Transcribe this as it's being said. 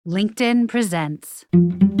LinkedIn presents.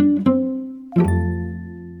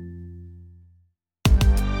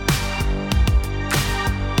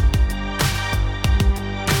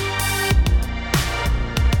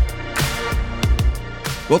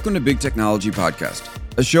 Welcome to Big Technology Podcast,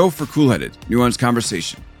 a show for cool-headed, nuanced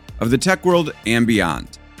conversation of the tech world and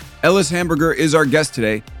beyond. Ellis Hamburger is our guest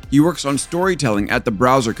today. He works on storytelling at the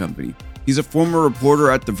browser company. He's a former reporter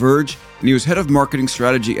at The Verge, and he was head of marketing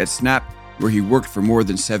strategy at Snap, where he worked for more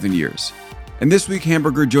than 7 years. And this week,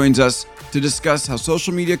 Hamburger joins us to discuss how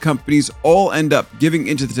social media companies all end up giving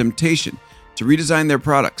into the temptation to redesign their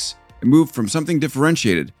products and move from something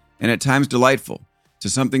differentiated and at times delightful to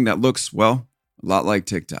something that looks, well, a lot like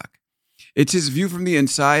TikTok. It's his view from the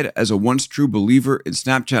inside as a once true believer in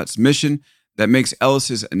Snapchat's mission that makes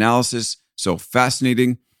Ellis's analysis so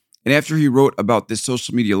fascinating. And after he wrote about this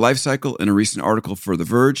social media lifecycle in a recent article for The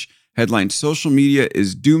Verge, headlined "Social Media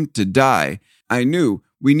is Doomed to Die," I knew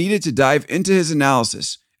we needed to dive into his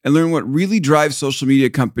analysis and learn what really drives social media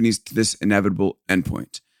companies to this inevitable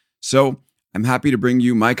endpoint. So I'm happy to bring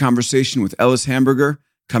you my conversation with Ellis Hamburger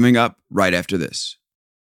coming up right after this.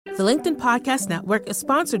 The LinkedIn Podcast Network is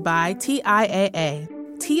sponsored by TIAA.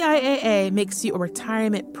 TIAA makes you a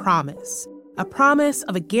retirement promise, a promise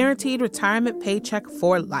of a guaranteed retirement paycheck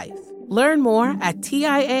for life. Learn more at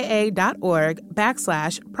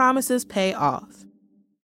TIAA.org/promises pay off.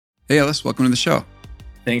 Hey, Ellis, welcome to the show.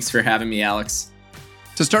 Thanks for having me, Alex.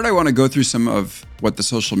 To start, I want to go through some of what the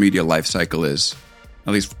social media life cycle is,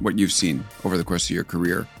 at least what you've seen over the course of your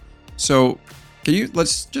career. So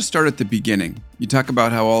let's just start at the beginning. You talk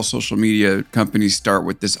about how all social media companies start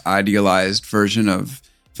with this idealized version of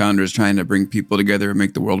founders trying to bring people together and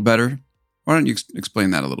make the world better. Why don't you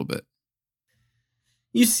explain that a little bit?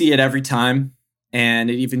 You see it every time, and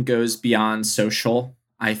it even goes beyond social.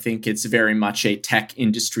 I think it's very much a tech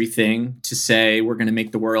industry thing to say we're going to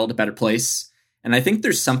make the world a better place. And I think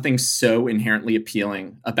there's something so inherently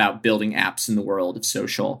appealing about building apps in the world of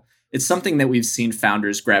social. It's something that we've seen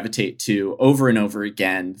founders gravitate to over and over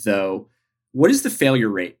again, though. What is the failure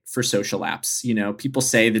rate for social apps? You know, people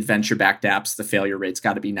say that venture-backed apps, the failure rate's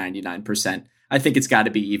got to be 99%. I think it's got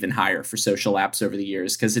to be even higher for social apps over the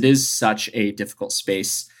years because it is such a difficult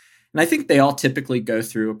space. And I think they all typically go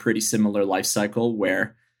through a pretty similar life cycle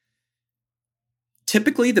where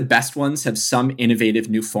typically the best ones have some innovative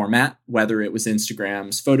new format, whether it was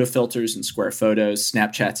Instagram's photo filters and square photos,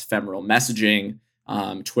 Snapchat's ephemeral messaging,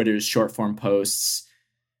 Twitter's short form posts,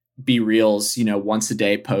 BeReal's, once a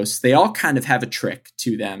day posts. They all kind of have a trick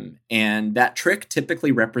to them. And that trick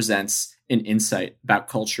typically represents an insight about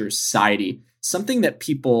culture, society, something that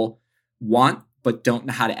people want but don't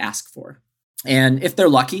know how to ask for. And if they're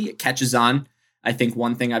lucky, it catches on. I think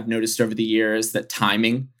one thing I've noticed over the years is that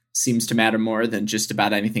timing seems to matter more than just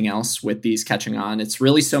about anything else with these catching on. It's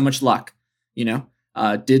really so much luck,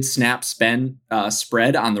 Did Snap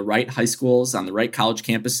spread on the right high schools, on the right college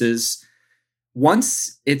campuses?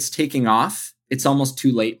 Once it's taking off, it's almost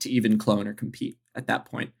too late to even clone or compete at that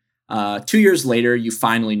point. 2 years later, you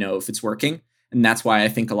finally know if it's working. And that's why I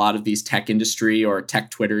think a lot of these tech industry or tech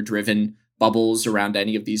Twitter-driven bubbles around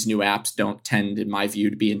any of these new apps don't tend, in my view,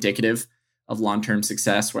 to be indicative of long-term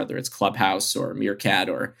success, whether it's Clubhouse or Meerkat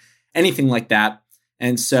or anything like that.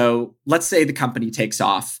 And so let's say the company takes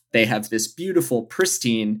off. They have this beautiful,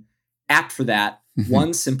 pristine app for that,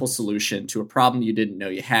 one simple solution to a problem you didn't know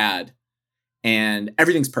you had, and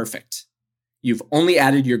everything's perfect. You've only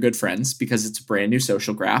added your good friends because it's a brand new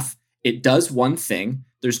social graph. It does one thing.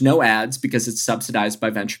 There's no ads because it's subsidized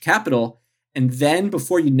by venture capital. And then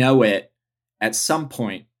before you know it, at some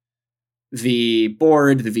point, the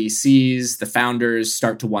board, the VCs, the founders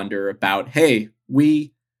start to wonder about, hey,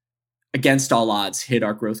 we, against all odds, hit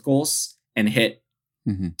our growth goals and hit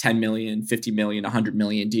 10 million, 50 million, 100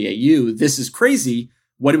 million DAU. This is crazy.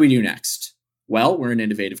 What do we do next? Well, we're an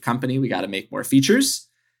innovative company. We got to make more features.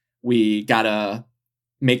 We got to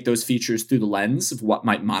make those features through the lens of what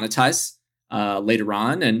might monetize later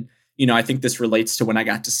on. And, I think this relates to when I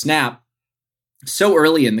got to Snap. So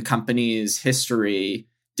early in the company's history,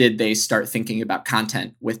 did they start thinking about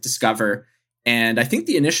content with Discover? And I think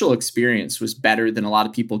the initial experience was better than a lot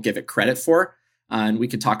of people give it credit for. And we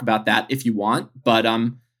could talk about that if you want. But,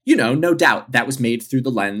 no doubt that was made through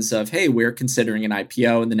the lens of, hey, we're considering an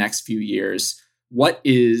IPO in the next few years. What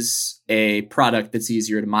is a product that's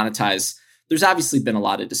easier to monetize? There's obviously been a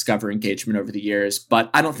lot of Discover engagement over the years, but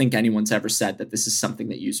I don't think anyone's ever said that this is something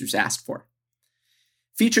that users ask for.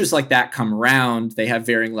 Features like that come around. They have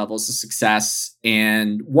varying levels of success.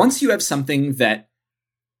 And once you have something that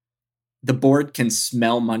the board can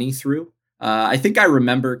smell money through, I think I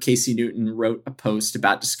remember Casey Newton wrote a post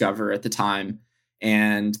about Discover at the time,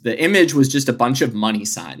 And the image was just a bunch of money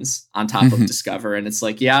signs on top of Discover. And it's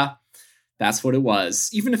like, yeah, that's what it was,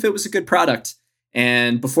 even if it was a good product.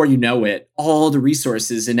 And before you know it, all the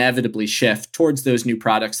resources inevitably shift towards those new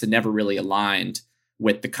products that never really aligned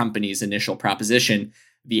with the company's initial proposition.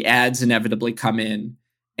 The ads inevitably come in.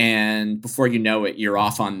 And before you know it, you're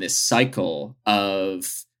off on this cycle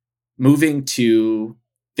of moving to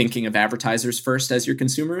thinking of advertisers first as your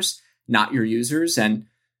consumers, not your users. And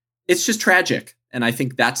it's just tragic. And I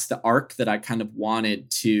think that's the arc that I kind of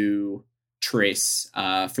wanted to trace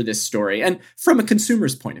for this story. And from a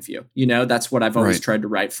consumer's point of view, that's what I've always tried to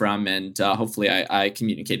write from. And hopefully I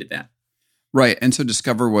communicated that. Right. And so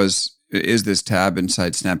Discover is this tab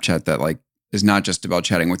inside Snapchat that like is not just about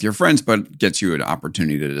chatting with your friends, but gets you an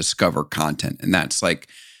opportunity to discover content. And that's like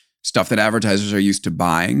stuff that advertisers are used to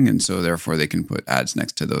buying. And so therefore they can put ads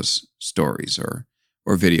next to those stories or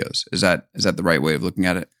videos. Is that the right way of looking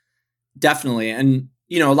at it? Definitely. And,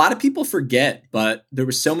 a lot of people forget, but there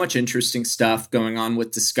was so much interesting stuff going on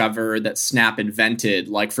with Discover that Snap invented.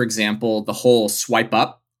 Like, for example, the whole swipe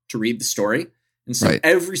up to read the story. And so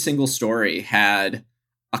every single story had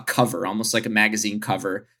a cover, almost like a magazine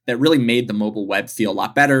cover, that really made the mobile web feel a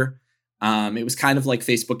lot better. It was kind of like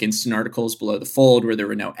Facebook Instant Articles below the fold where there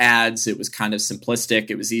were no ads. It was kind of simplistic.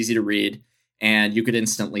 It was easy to read, and you could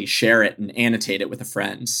instantly share it and annotate it with a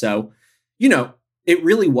friend. So, it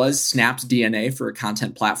really was Snap's DNA for a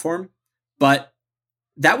content platform, but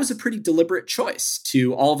that was a pretty deliberate choice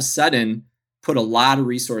to all of a sudden put a lot of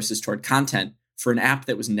resources toward content for an app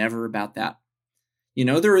that was never about that.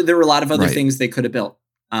 There were a lot of other things they could have built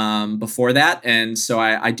before that. And so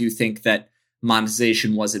I do think that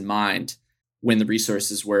monetization was in mind when the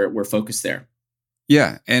resources were focused there.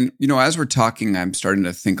 Yeah. And, as we're talking, I'm starting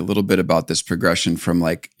to think a little bit about this progression from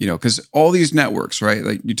because all these networks, right?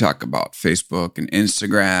 Like you talk about Facebook and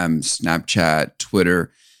Instagram, Snapchat,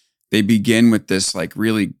 Twitter, they begin with this like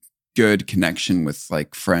really good connection with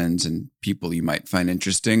like friends and people you might find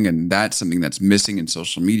interesting. And that's something that's missing in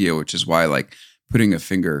social media, which is why like putting a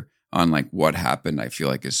finger on like what happened, I feel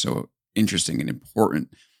like is so interesting and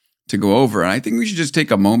important to go over. And I think we should just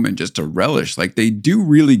take a moment just to relish. Like they do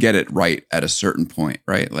really get it right at a certain point,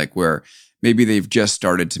 right? Like where maybe they've just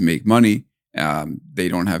started to make money. They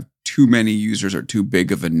don't have too many users or too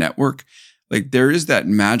big of a network. Like there is that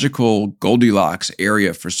magical Goldilocks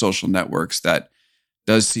area for social networks that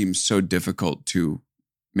does seem so difficult to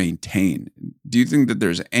maintain. Do you think that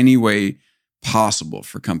there's any way possible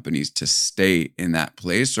for companies to stay in that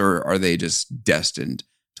place, or are they just destined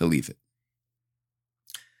to leave it?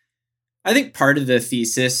 I think part of the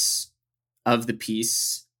thesis of the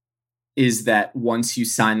piece is that once you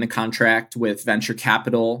sign the contract with venture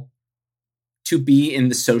capital to be in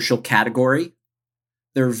the social category,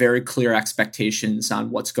 there are very clear expectations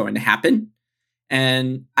on what's going to happen.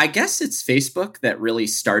 And I guess it's Facebook that really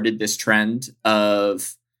started this trend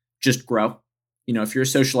of just grow. If you're a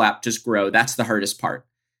social app, just grow. That's the hardest part.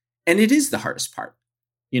 And it is the hardest part.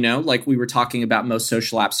 Like we were talking about, most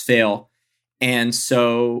social apps fail. And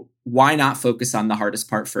so why not focus on the hardest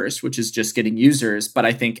part first, which is just getting users? But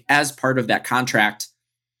I think as part of that contract,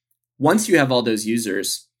 once you have all those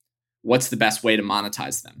users, what's the best way to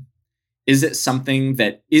monetize them? Is it something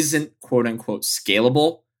that isn't quote unquote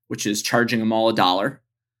scalable, which is charging them all $1?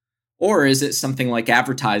 Or is it something like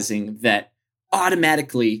advertising that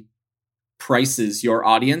automatically prices your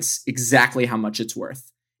audience exactly how much it's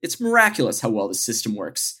worth? It's miraculous how well the system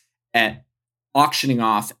works at auctioning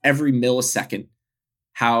off every millisecond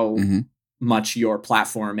how much your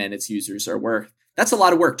platform and its users are worth. That's a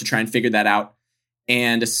lot of work to try and figure that out.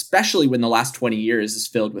 And especially when the last 20 years is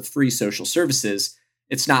filled with free social services,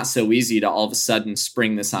 it's not so easy to all of a sudden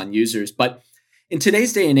spring this on users. But in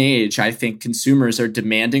today's day and age, I think consumers are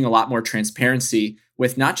demanding a lot more transparency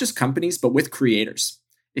with not just companies, but with creators.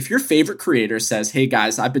 If your favorite creator says, hey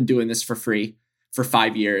guys, I've been doing this for free for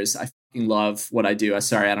 5 years. I fucking love what I do.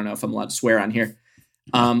 Sorry, I don't know if I'm allowed to swear on here.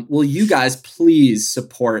 Will you guys please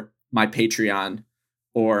support my Patreon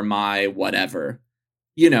or my whatever?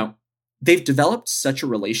 They've developed such a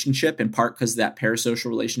relationship, in part because of that parasocial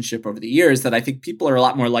relationship over the years, that I think people are a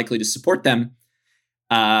lot more likely to support them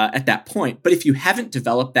at that point. But if you haven't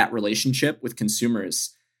developed that relationship with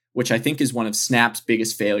consumers, which I think is one of Snap's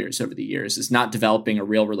biggest failures over the years, is not developing a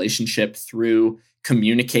real relationship through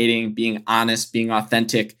communicating, being honest, being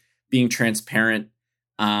authentic, being transparent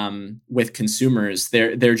with consumers.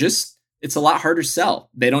 They're just, it's a lot harder to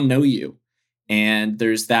sell. They don't know you. And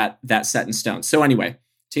there's that set in stone. So anyway,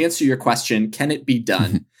 to answer your question, can it be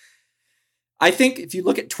done? I think if you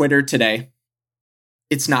look at Twitter today,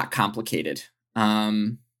 it's not complicated.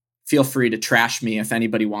 feel free to trash me if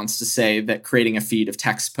anybody wants to say that creating a feed of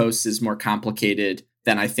text posts is more complicated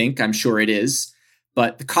than I think. I'm sure it is.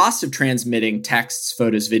 But the cost of transmitting texts,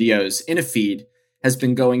 photos, videos in a feed has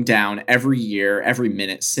been going down every year, every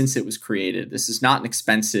minute since it was created. This is not an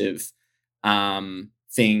expensive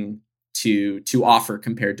thing to offer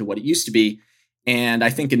compared to what it used to be. And I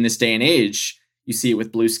think in this day and age, you see it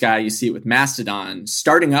with Blue Sky, you see it with Mastodon.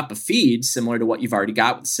 Starting up a feed similar to what you've already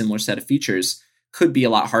got with a similar set of features could be a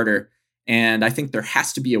lot harder. And I think there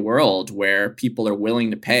has to be a world where people are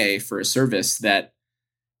willing to pay for a service that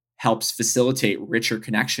helps facilitate richer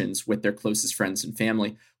connections with their closest friends and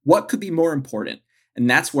family. What could be more important? And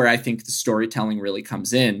that's where I think the storytelling really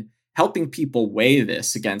comes in, helping people weigh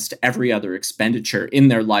this against every other expenditure in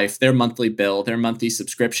their life, their monthly bill, their monthly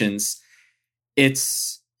subscriptions.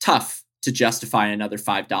 It's tough to justify another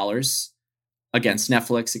 $5 against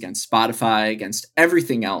Netflix, against Spotify, against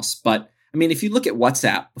everything else. But I mean, if you look at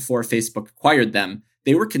WhatsApp before Facebook acquired them,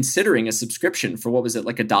 they were considering a subscription for, what was it,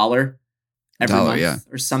 like $1 every month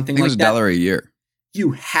or something like that? It was $1 a year.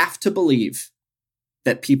 You have to believe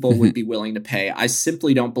that people would be willing to pay. I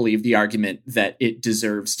simply don't believe the argument that it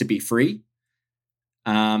deserves to be free.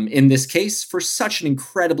 In this case, for such an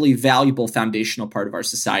incredibly valuable foundational part of our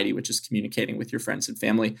society, which is communicating with your friends and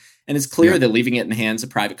family. And it's clear that leaving it in the hands of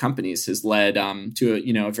private companies has led to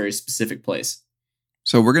a very specific place.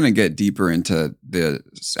 So we're going to get deeper into the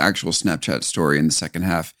actual Snapchat story in the second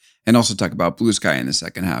half, and also talk about Blue Sky in the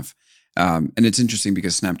second half. And it's interesting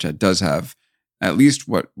because Snapchat does have at least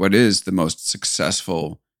what is the most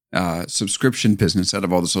successful subscription business out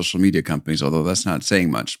of all the social media companies, although that's not saying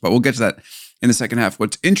much. But we'll get to that in the second half.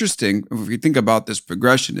 What's interesting, if we think about this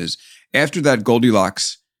progression, is after that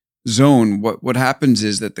Goldilocks zone, what happens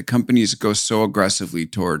is that the companies go so aggressively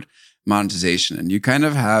toward monetization, and you kind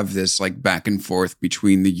of have this like back and forth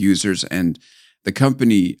between the users and the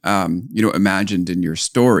company, imagined in your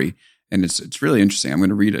story. And it's really interesting. I'm going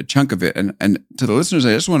to read a chunk of it. And to the listeners,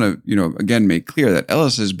 I just want to, again, make clear that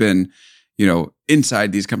Ellis has been,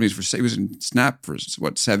 inside these companies he was in Snap for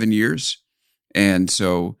 7 years. And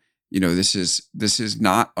so, this is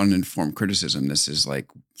not uninformed criticism. This is like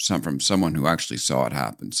from someone who actually saw it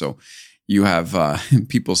happen. So you have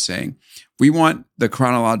people saying, "We want the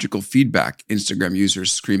chronological feedback," Instagram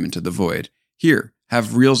users scream into the void. "Here,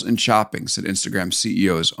 have Reels and shopping," said Instagram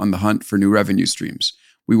CEOs on the hunt for new revenue streams.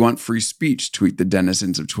 "We want free speech," tweet the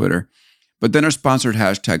denizens of Twitter. "But then our sponsored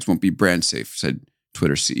hashtags won't be brand safe," said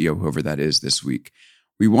Twitter CEO, whoever that is, this week.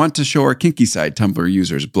 "We want to show our kinky side," Tumblr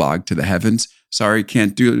users blog to the heavens. "Sorry,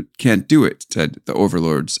 can't do it," said the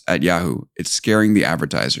overlords at Yahoo. "It's scaring the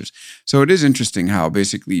advertisers." So it is interesting how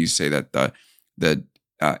basically you say that the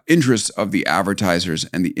interests of the advertisers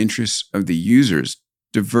and the interests of the users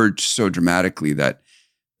diverge so dramatically that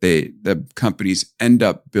the companies end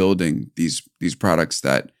up building these products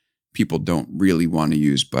that people don't really want to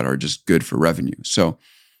use but are just good for revenue. So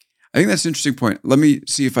I think that's an interesting point. Let me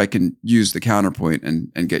see if I can use the counterpoint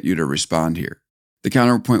and get you to respond here. The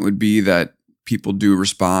counterpoint would be that people do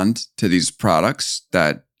respond to these products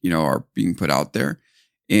that, are being put out there.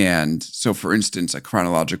 And so, for instance, a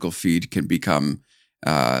chronological feed can become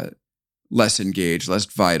less engaged, less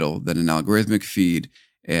vital than an algorithmic feed.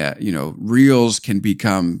 Reels can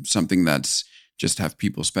become something that's just have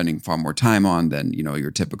people spending far more time on than,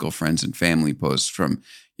 your typical friends and family posts from,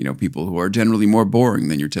 people who are generally more boring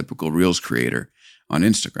than your typical Reels creator on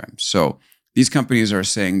Instagram. So these companies are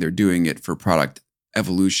saying they're doing it for product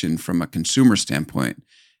evolution from a consumer standpoint,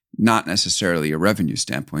 not necessarily a revenue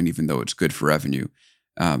standpoint, even though it's good for revenue.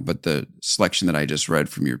 But the selection that I just read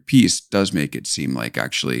from your piece does make it seem like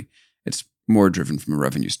actually it's more driven from a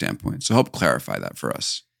revenue standpoint. So help clarify that for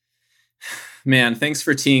us. Man, thanks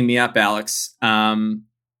for teeing me up, Alex.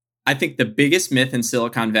 I think the biggest myth in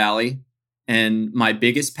Silicon Valley and my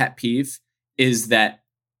biggest pet peeve is that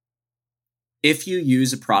if you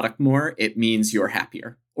use a product more, it means you're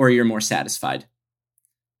happier or you're more satisfied.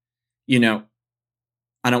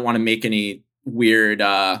 I don't want to make any weird,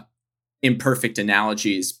 imperfect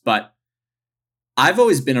analogies, but I've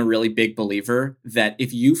always been a really big believer that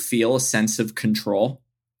if you feel a sense of control,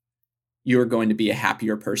 you're going to be a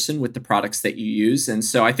happier person with the products that you use. And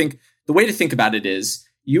so I think the way to think about it is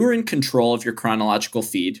you are in control of your chronological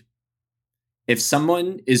feed. If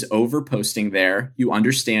someone is over posting there, you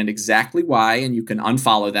understand exactly why, and you can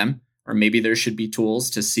unfollow them, or maybe there should be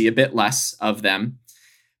tools to see a bit less of them.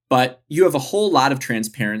 But you have a whole lot of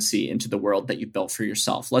transparency into the world that you've built for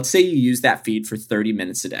yourself. Let's say you use that feed for 30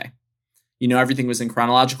 minutes a day. Everything was in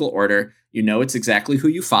chronological order. It's exactly who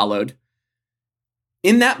you followed.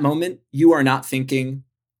 In that moment, you are not thinking,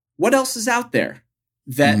 what else is out there?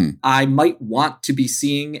 that I might want to be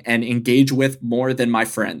seeing and engage with more than my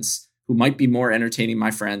friends, who might be more entertaining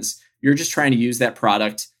my friends. You're just trying to use that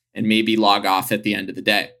product and maybe log off at the end of the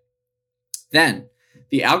day. Then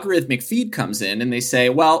the algorithmic feed comes in and they say,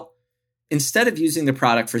 well, instead of using the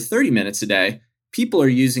product for 30 minutes a day, people are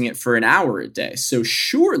using it for an hour a day. So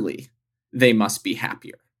surely they must be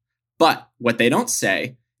happier. But what they don't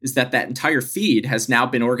say is that entire feed has now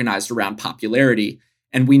been organized around popularity.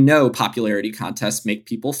 And we know popularity contests make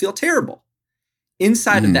people feel terrible.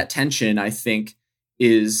 Inside of that tension, I think,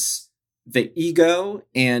 is the ego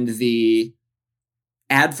and the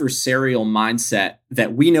adversarial mindset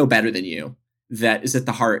that we know better than you, that is at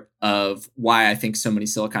the heart of why I think so many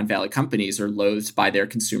Silicon Valley companies are loathed by their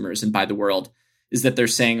consumers and by the world, is that they're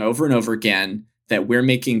saying over and over again that we're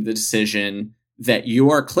making the decision that you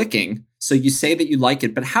are clicking. So you say that you like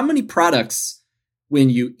it, but how many products, when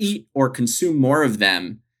you eat or consume more of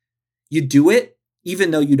them, you do it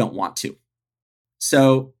even though you don't want to?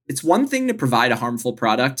 So it's one thing to provide a harmful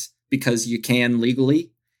product because you can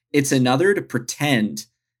legally. It's another to pretend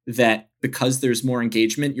that because there's more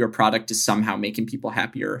engagement, your product is somehow making people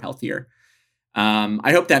happier or healthier.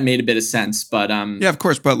 I hope that made a bit of sense, but yeah, of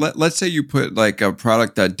course. But let's say you put like a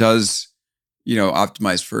product that does,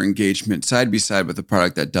 optimize for engagement side by side with a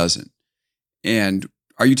product that doesn't. And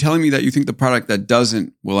are you telling me that you think the product that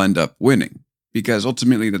doesn't will end up winning? Because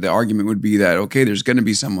ultimately the argument would be that, okay, there's going to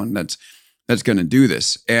be someone that's going to do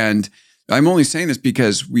this. And I'm only saying this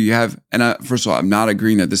because we have, and first of all, I'm not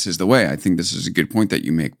agreeing that this is the way. I think this is a good point that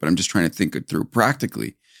you make, but I'm just trying to think it through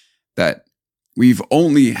practically, that we've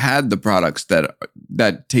only had the products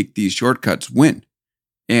that take these shortcuts win.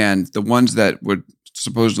 And the ones that would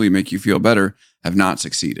supposedly make you feel better have not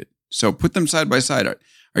succeeded. So put them side by side.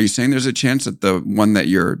 Are you saying there's a chance that the one that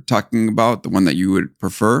you're talking about, the one that you would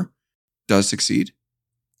prefer, does succeed?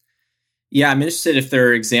 Yeah, I'm interested if there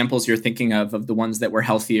are examples you're thinking of the ones that were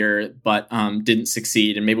healthier but didn't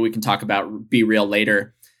succeed. And maybe we can talk about Be Real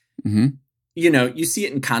later. You see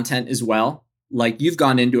it in content as well. Like you've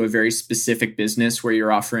gone into a very specific business where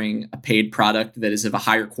you're offering a paid product that is of a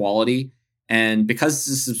higher quality. And because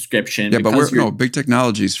it's a subscription. Yeah, but Big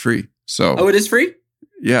Technology is free. So it is free?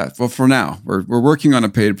 Yeah. Well, for now, we're working on a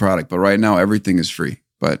paid product, but right now everything is free.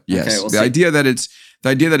 But yes, okay, the idea that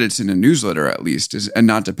it's in a newsletter at least is and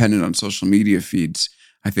not dependent on social media feeds,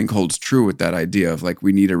 I think holds true with that idea of like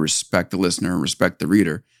we need to respect the listener and respect the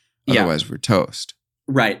reader. Otherwise, we're toast.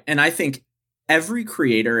 Right. And I think every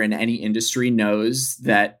creator in any industry knows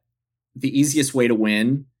that the easiest way to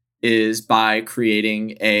win is by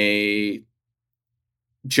creating a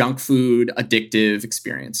junk food addictive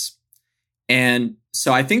experience. And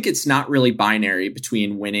so I think it's not really binary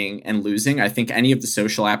between winning and losing. I think any of the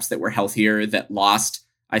social apps that were healthier that lost,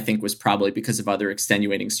 I think was probably because of other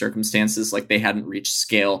extenuating circumstances, like they hadn't reached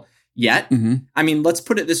scale yet. I mean, let's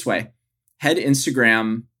put it this way. Had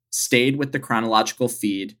Instagram stayed with the chronological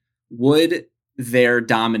feed, would their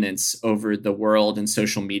dominance over the world and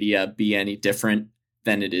social media be any different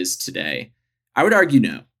than it is today? I would argue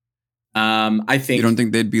no. I think you don't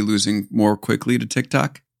think they'd be losing more quickly to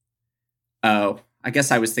TikTok? Oh, I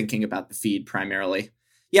guess I was thinking about the feed primarily.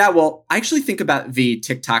 Yeah, well, I actually think about the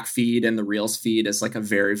TikTok feed and the Reels feed as like a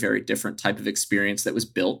very, very different type of experience that was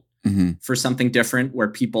built for something different where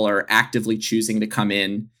people are actively choosing to come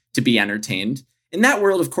in to be entertained. In that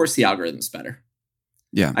world, of course, the algorithm's better.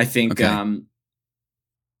 Yeah. I think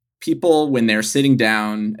people, when they're sitting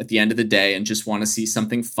down at the end of the day and just want to see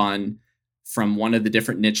something fun from one of the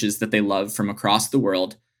different niches that they love from across the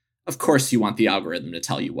world, of course, you want the algorithm to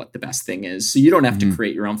tell you what the best thing is. So you don't have to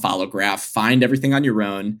create your own follow graph, find everything on your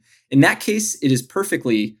own. In that case, it is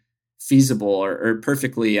perfectly feasible or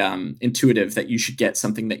perfectly intuitive that you should get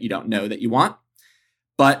something that you don't know that you want.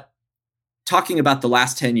 But talking about the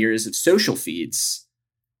last 10 years of social feeds,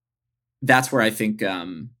 that's where I think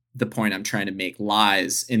the point I'm trying to make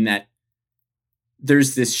lies, in that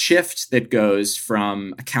there's this shift that goes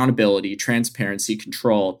from accountability, transparency,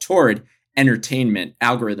 control toward entertainment,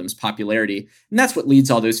 algorithms, popularity. And that's what leads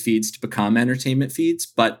all those feeds to become entertainment feeds.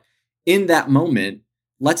 But in that moment,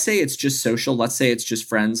 let's say it's just social, let's say it's just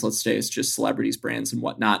friends, let's say it's just celebrities, brands, and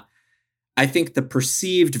whatnot. I think the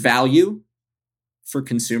perceived value for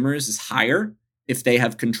consumers is higher if they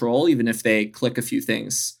have control, even if they click a few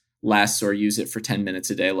things less or use it for 10 minutes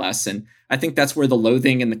a day less. And I think that's where the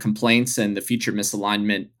loathing and the complaints and the feature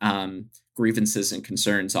misalignment grievances and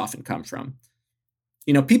concerns often come from.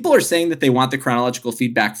 People are saying that they want the chronological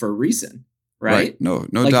feedback for a reason, right? No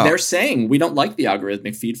like doubt. They're saying we don't like the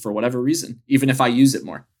algorithmic feed for whatever reason, even if I use it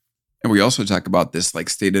more. And we also talk about this like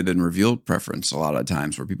stated and revealed preference a lot of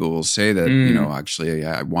times where people will say that, actually,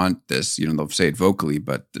 I want this, they'll say it vocally,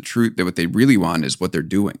 but the truth that what they really want is what they're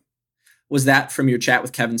doing. Was that from your chat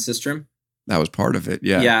with Kevin Systrom? That was part of it.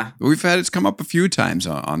 Yeah. Yeah. It's come up a few times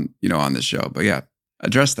on this show, but yeah,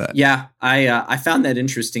 address that. Yeah. I found that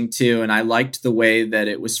interesting too. And I liked the way that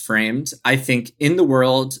it was framed. I think in the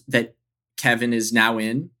world that Kevin is now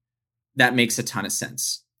in, that makes a ton of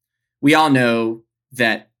sense. We all know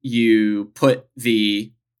that you put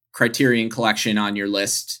the Criterion Collection on your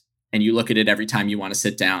list and you look at it every time you want to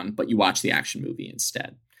sit down, but you watch the action movie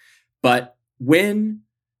instead. But when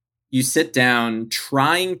you sit down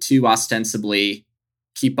trying to ostensibly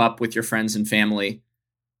keep up with your friends and family,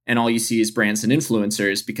 and all you see is brands and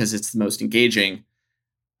influencers because it's the most engaging,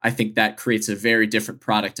 I think that creates a very different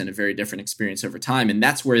product and a very different experience over time. And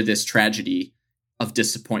that's where this tragedy of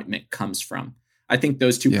disappointment comes from. I think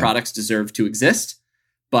those two products deserve to exist.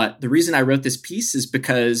 But the reason I wrote this piece is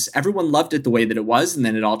because everyone loved it the way that it was, and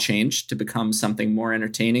then it all changed to become something more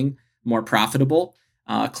entertaining, more profitable.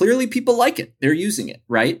 Clearly, people like it. They're using it,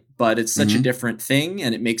 right? But it's such a different thing,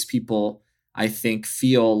 and it makes people, I think,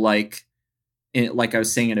 feel like I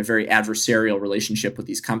was saying, in a very adversarial relationship with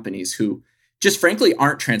these companies who just frankly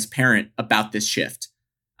aren't transparent about this shift.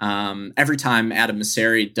 Every time Adam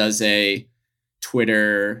Mosseri does a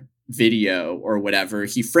Twitter video or whatever,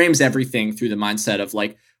 he frames everything through the mindset of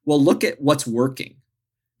like, well, look at what's working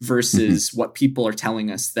versus what people are telling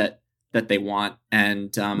us that they want.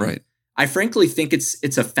 And right. I frankly think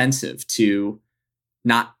it's offensive to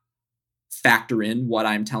not factor in what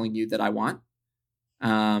I'm telling you that I want,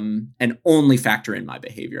 and only factor in my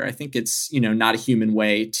behavior. I think it's, not a human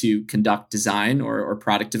way to conduct design or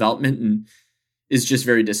product development, and is just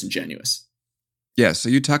very disingenuous. Yeah, so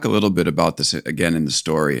you talk a little bit about this again in the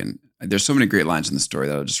story, and there's so many great lines in the story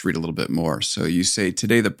that I'll just read a little bit more. So you say,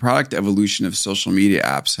 today, the product evolution of social media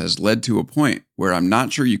apps has led to a point where I'm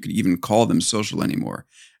not sure you could even call them social anymore,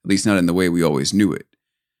 at least not in the way we always knew it.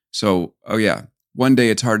 So, one day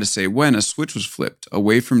it's hard to say when a switch was flipped,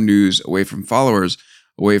 away from news, away from followers,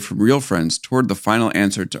 away from real friends, toward the final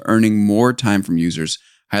answer to earning more time from users,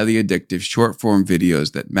 highly addictive short-form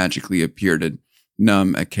videos that magically appear to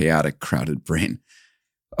numb a chaotic, crowded brain.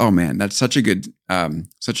 Oh man, that's such a good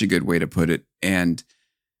way to put it. And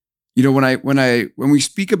when we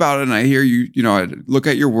speak about it, and I hear you, I look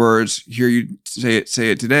at your words, hear you say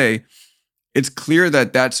it today, it's clear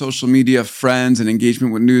that social media, friends, and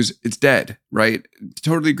engagement with news, it's dead, right?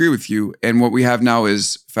 Totally agree with you. And what we have now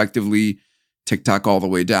is effectively TikTok all the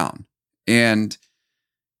way down. And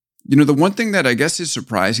the one thing that I guess is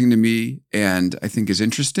surprising to me and I think is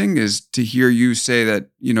interesting is to hear you say that,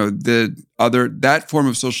 that form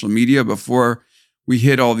of social media, before we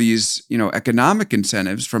hit all these, economic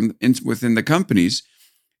incentives from within the companies,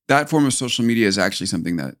 that form of social media is actually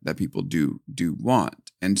something that people do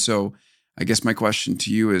want. And so I guess my question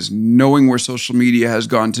to you is, knowing where social media has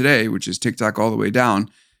gone today, which is TikTok all the way down,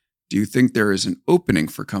 do you think there is an opening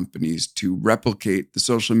for companies to replicate the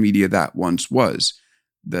social media that once was?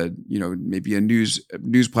 Maybe a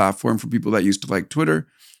news platform for people that used to like Twitter,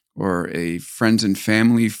 or a friends and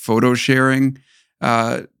family photo sharing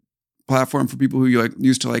platform for people who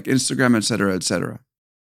used to like Instagram, et cetera, et cetera.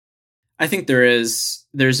 I think there's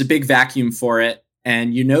a big vacuum for it.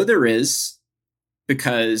 And there is,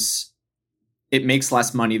 because it makes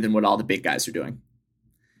less money than what all the big guys are doing.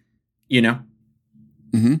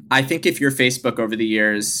 I think if you're Facebook over the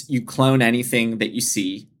years, you clone anything that you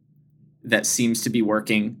see that seems to be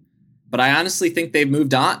working. But I honestly think they've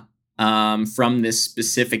moved on from this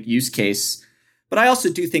specific use case. But I also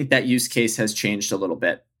do think that use case has changed a little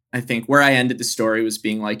bit. I think where I ended the story was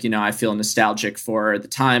being like, I feel nostalgic for the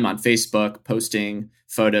time on Facebook, posting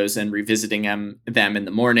photos and revisiting them in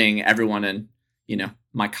the morning. Everyone in,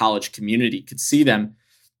 my college community could see them.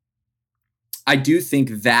 I do think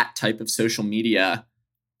that type of social media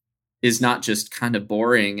is not just kind of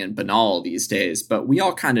boring and banal these days, but we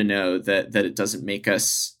all kind of know that it doesn't make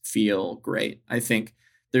us feel great. I think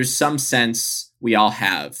there's some sense we all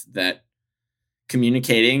have that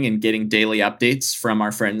communicating and getting daily updates from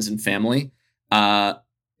our friends and family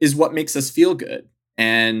is what makes us feel good.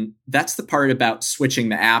 And that's the part about switching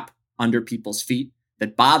the app under people's feet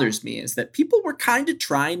that bothers me, is that people were kind of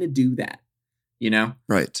trying to do that,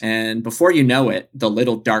 Right. And before you know it, the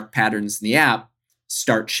little dark patterns in the app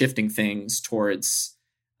start shifting things towards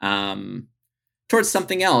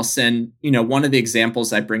something else. And, one of the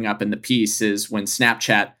examples I bring up in the piece is when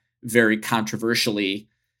Snapchat very controversially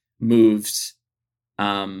moved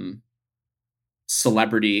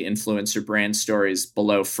celebrity influencer brand stories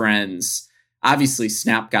below friends. Obviously,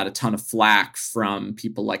 Snap got a ton of flack from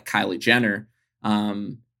people like Kylie Jenner.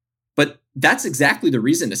 But that's exactly the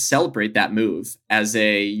reason to celebrate that move as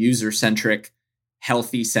a user-centric,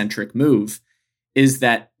 healthy-centric move, is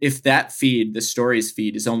that if that feed, the stories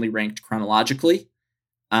feed, is only ranked chronologically,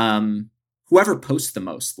 whoever posts the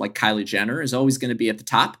most, like Kylie Jenner, is always going to be at the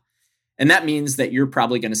top. And that means that you're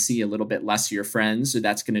probably going to see a little bit less of your friends, or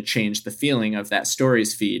that's going to change the feeling of that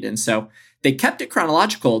stories feed. And so they kept it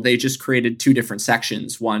chronological. They just created two different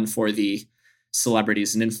sections, one for the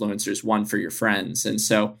celebrities and influencers, one for your friends. And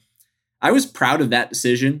so I was proud of that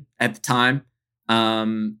decision at the time.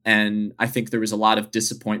 And I think there was a lot of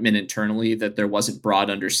disappointment internally that there wasn't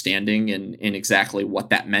broad understanding in exactly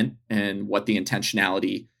what that meant and what the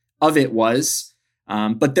intentionality of it was.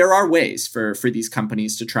 But there are ways for these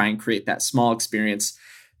companies to try and create that small experience.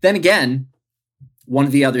 Then again, one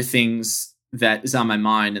of the other things that is on my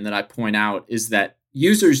mind and that I point out is that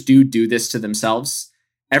users do this to themselves.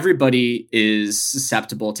 Everybody is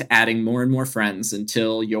susceptible to adding more and more friends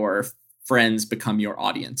until your friends become your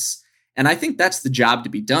audience. And I think that's the job to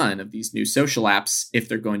be done of these new social apps, if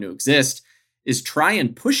they're going to exist, is try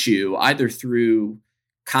and push you either through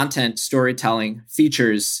content, storytelling,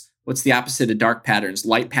 features. What's the opposite of dark patterns?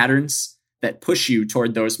 Light patterns that push you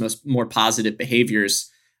toward those more positive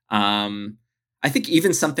behaviors. I think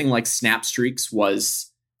even something like Snap Streaks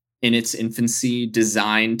was in its infancy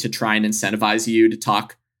designed to try and incentivize you to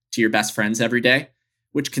talk to your best friends every day,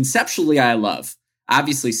 which conceptually I love.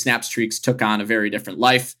 Obviously, Snap Streaks took on a very different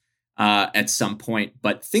life at some point,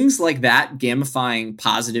 but things like that, gamifying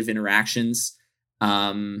positive interactions,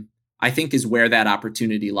 I think is where that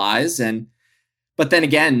opportunity lies. But then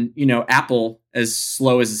again, Apple, as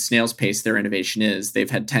slow as a snail's pace their innovation is, they've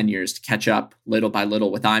had 10 years to catch up little by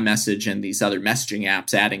little with iMessage and these other messaging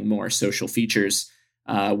apps adding more social features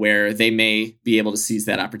where they may be able to seize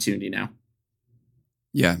that opportunity now.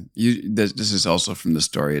 Yeah, this is also from the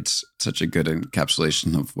story. It's such a good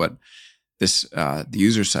encapsulation of what this the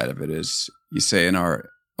user side of it is. You say, in our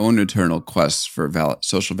own internal quests for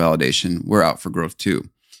social validation, we're out for growth too.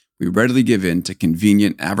 We readily give in to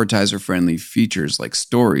convenient advertiser-friendly features like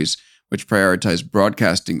stories, which prioritize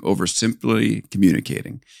broadcasting over simply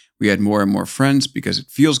communicating. We add more and more friends because it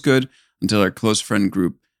feels good until our close friend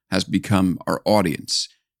group has become our audience.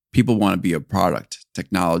 People want to be a product,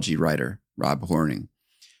 technology writer Rob Horning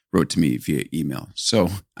wrote to me via email. So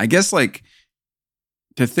I guess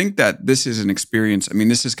to think that this is an experience,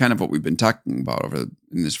 this is kind of what we've been talking about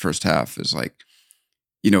in this first half is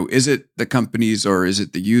is it the companies or is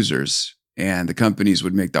it the users? And the companies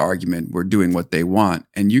would make the argument, we're doing what they want.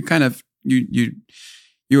 And you kind of, you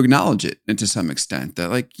acknowledge it, and to some extent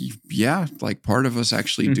that part of us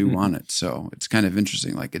actually do want it. So it's kind of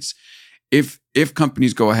interesting. If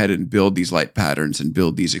companies go ahead and build these light patterns and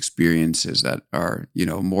build these experiences that are,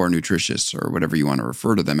 more nutritious or whatever you want to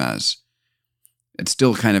refer to them as, it's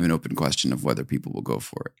still kind of an open question of whether people will go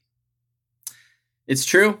for it. It's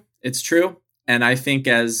true. And I think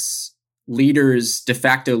as leaders, de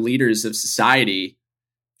facto leaders of society,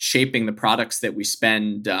 shaping the products that we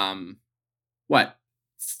spend, 4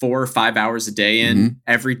 or 5 hours a day in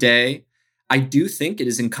every day, I do think it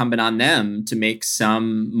is incumbent on them to make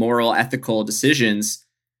some moral, ethical decisions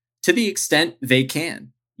to the extent they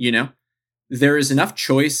can. There is enough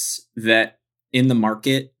choice that in the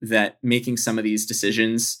market that making some of these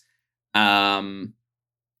decisions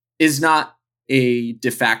is not a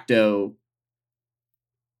de facto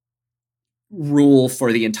rule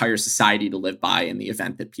for the entire society to live by in the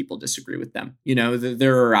event that people disagree with them.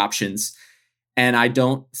 There are options. And I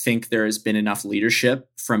don't think there has been enough leadership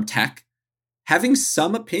from tech having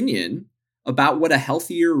some opinion about what a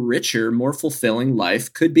healthier, richer, more fulfilling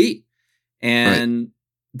life could be. And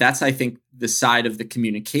that's, I think, the side of the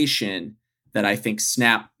communication that I think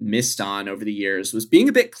Snap missed on over the years, was being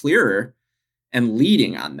a bit clearer and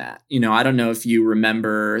leading on that. I don't know if you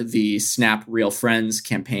remember the Snap Real Friends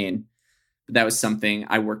campaign, but that was something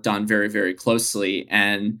I worked on very, very closely.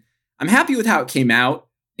 And I'm happy with how it came out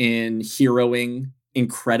in heroing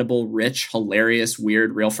incredible, rich, hilarious,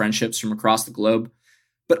 weird, real friendships from across the globe.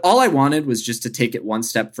 But all I wanted was just to take it one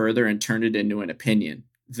step further and turn it into an opinion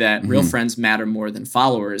that real friends matter more than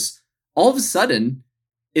followers. All of a sudden,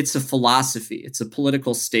 it's a philosophy. It's a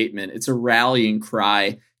political statement. It's a rallying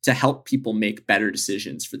cry to help people make better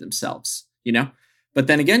decisions for themselves, But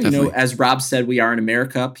then again, Definitely. As Rob said, we are in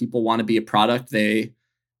America. People want to be a product. They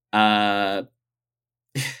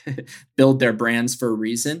build their brands for a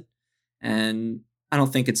reason. And I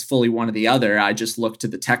don't think it's fully one or the other. I just look to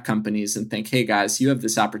the tech companies and think, hey, guys, you have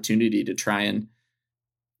this opportunity to try and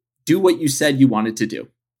do what you said you wanted to do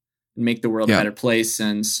and make the world a better place.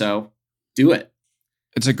 And so do it.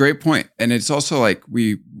 It's a great point. And it's also like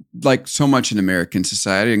like so much in American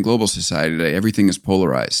society and global society today, everything is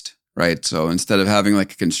polarized, right? So instead of having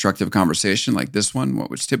like a constructive conversation like this one,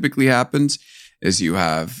 which typically happens is you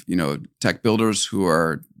have, tech builders who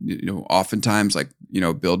are, oftentimes like,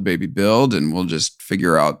 build, baby, build, and we'll just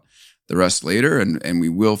figure out the rest later. And we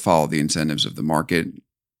will follow the incentives of the market,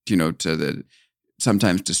 to the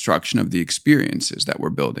sometimes destruction of the experiences that we're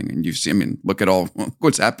building. And you've seen, look at all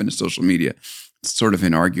what's happened to social media. It's sort of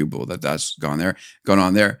inarguable that that's gone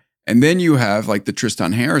on there. And then you have like the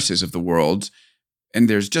Tristan Harrises of the world. And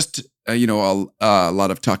there's just, a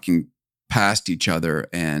lot of talking past each other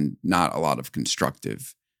and not a lot of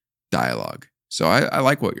constructive dialogue. So I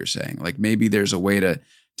like what you're saying. Like maybe there's a way to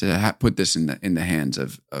put this in the hands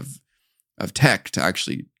of tech to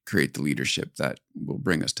actually create the leadership that will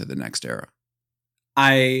bring us to the next era.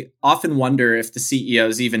 I often wonder if the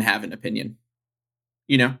CEOs even have an opinion.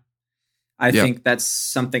 I think that's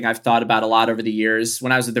something I've thought about a lot over the years.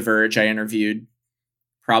 When I was at The Verge, I interviewed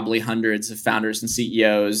probably hundreds of founders and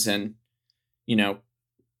CEOs. And,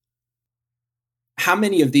 how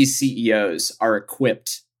many of these CEOs are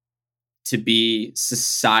equipped to be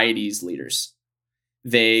society's leaders?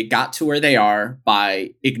 They got to where they are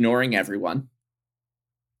by ignoring everyone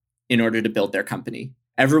in order to build their company.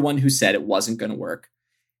 Everyone who said it wasn't going to work.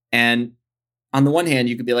 And on the one hand,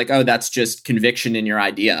 you could be like, oh, that's just conviction in your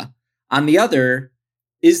idea. On the other,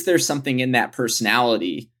 is there something in that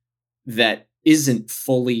personality that isn't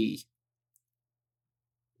fully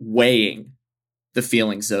weighing the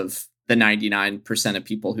feelings of the 99% of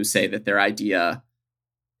people who say that their idea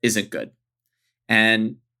isn't good?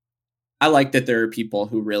 And I like that there are people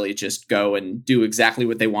who really just go and do exactly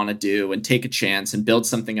what they want to do and take a chance and build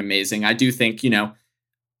something amazing. I do think,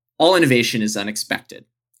 all innovation is unexpected.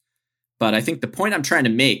 But I think the point I'm trying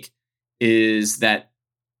to make is that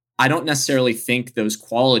I don't necessarily think those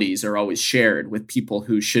qualities are always shared with people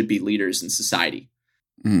who should be leaders in society.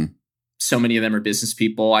 Mm. So many of them are business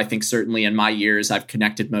people. I think certainly in my years, I've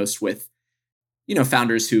connected most with,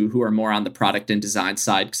 founders who are more on the product and design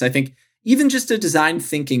side. Because I think even just a design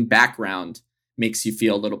thinking background makes you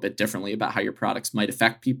feel a little bit differently about how your products might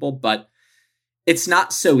affect people. But it's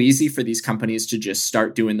not so easy for these companies to just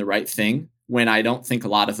start doing the right thing when I don't think a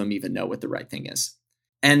lot of them even know what the right thing is.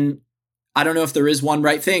 And I don't know if there is one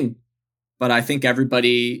right thing, but I think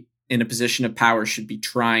everybody in a position of power should be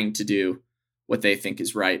trying to do what they think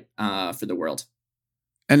is right for the world.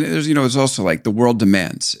 And there's, it's also like the world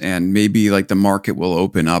demands, and maybe like the market will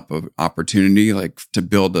open up an opportunity like to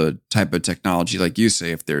build a type of technology, like you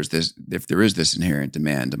say, if there is this inherent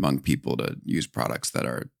demand among people to use products that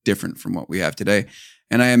are different from what we have today.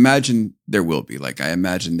 And I imagine there will be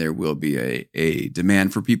a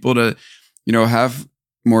demand for people to, have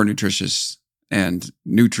more nutritious and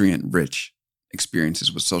nutrient rich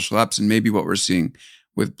experiences with social apps. And maybe what we're seeing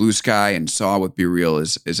with Blue Sky and saw with Be Real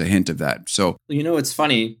is a hint of that. So, it's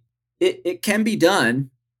funny. It can be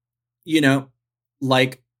done,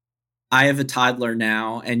 like I have a toddler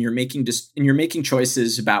now, and you're making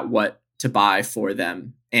choices about what to buy for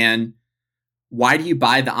them. And why do you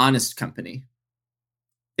buy the honest company?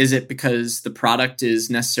 Is it because the product is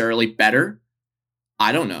necessarily better?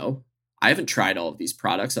 I don't know. I haven't tried all of these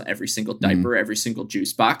products, every single diaper, every single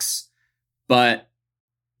juice box, but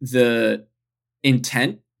the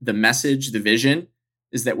intent, the message, the vision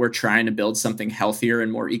is that we're trying to build something healthier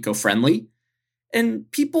and more eco-friendly. And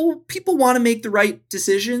people want to make the right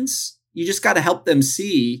decisions. You just got to help them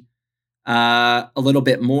see a little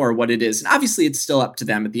bit more what it is. And obviously it's still up to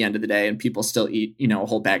them at the end of the day, and people still eat, a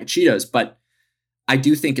whole bag of Cheetos. But I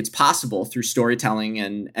do think it's possible through storytelling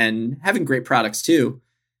and having great products too,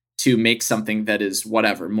 to make something that is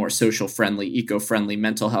more social friendly, eco-friendly,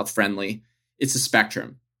 mental health friendly. It's a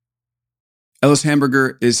spectrum. Ellis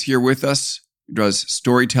Hamburger is here with us. He does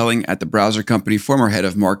storytelling at the browser company, former head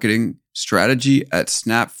of marketing strategy at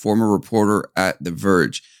Snap, former reporter at The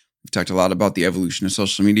Verge. We've talked a lot about the evolution of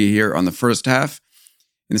social media here on the first half.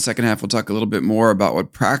 In the second half, we'll talk a little bit more about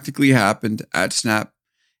what practically happened at Snap.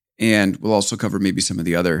 And we'll also cover maybe some of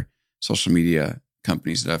the other social media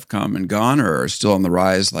companies that have come and gone or are still on the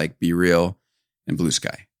rise, like Be Real and Blue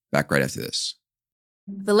Sky. Back right after this.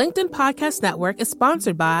 The LinkedIn Podcast Network is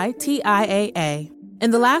sponsored by TIAA.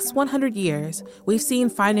 In the last 100 years, we've seen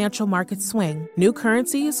financial markets swing, new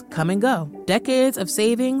currencies come and go, decades of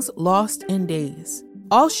savings lost in days,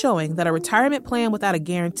 all showing that a retirement plan without a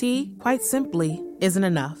guarantee, quite simply, isn't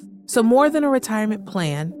enough. So more than a retirement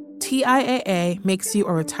plan, TIAA makes you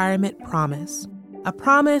a retirement promise. A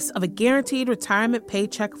promise of a guaranteed retirement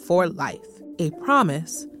paycheck for life. A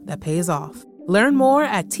promise that pays off. Learn more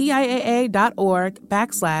at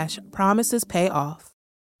TIAA.org/promisespayoff.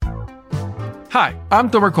 Hi,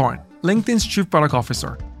 I'm Tomer Cohen, LinkedIn's Chief Product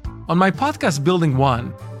Officer. On my podcast, Building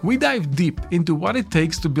One, we dive deep into what it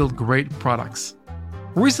takes to build great products.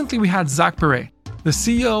 Recently, we had Zach Perret, the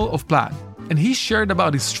CEO of Plaid, and he shared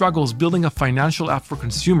about his struggles building a financial app for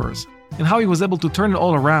consumers and how he was able to turn it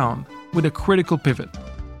all around with a critical pivot.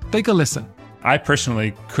 Take a listen. I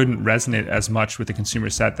personally couldn't resonate as much with the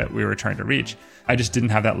consumer set that we were trying to reach. I just didn't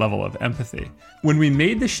have that level of empathy. When we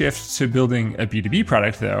made the shift to building a B2B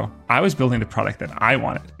product, though, I was building the product that I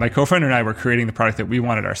wanted. My co-founder and I were creating the product that we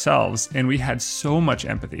wanted ourselves, and we had so much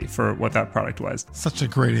empathy for what that product was. Such a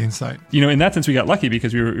great insight. In that sense, we got lucky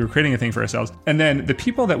because we were creating a thing for ourselves. And then the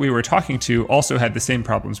people that we were talking to also had the same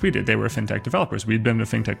problems we did. They were fintech developers. We'd been a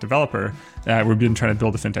fintech developer. We've been trying to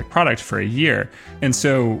build a fintech product for a year. And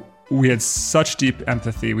so we had such deep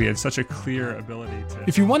empathy. We had such a clear ability to...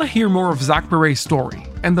 If you want to hear more of Zach Perret's story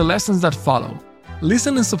and the lessons that follow,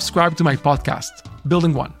 listen and subscribe to my podcast,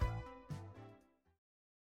 Building One.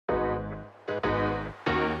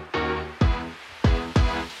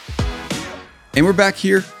 And we're back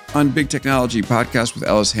here on Big Technology Podcast with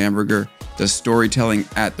Ellis Hamburger, does storytelling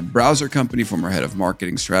at the browser company, former head of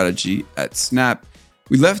marketing strategy at Snap.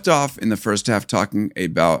 We left off in the first half talking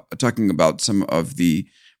about some of the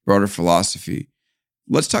broader philosophy.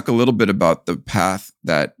 Let's talk a little bit about the path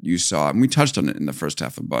that you saw. And we touched on it in the first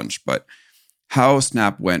half a bunch, but how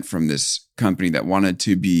Snap went from this company that wanted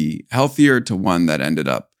to be healthier to one that ended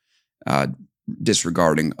up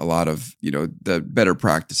disregarding a lot of, the better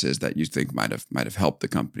practices that you think might have helped the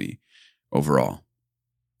company overall.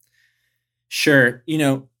 Sure.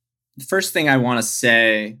 The first thing I want to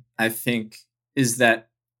say, I think, is that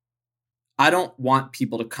I don't want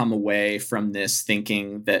people to come away from this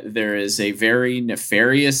thinking that there is a very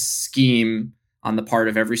nefarious scheme on the part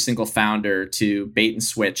of every single founder to bait and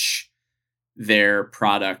switch their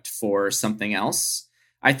product for something else.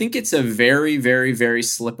 I think it's a very, very, very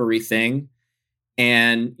slippery thing.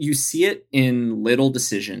 And you see it in little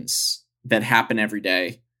decisions that happen every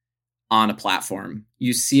day on a platform.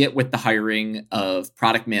 You see it with the hiring of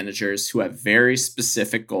product managers who have very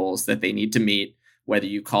specific goals that they need to meet, whether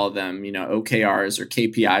you call them, OKRs or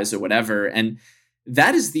KPIs or whatever. And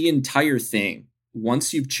that is the entire thing.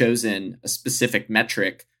 Once you've chosen a specific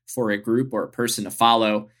metric for a group or a person to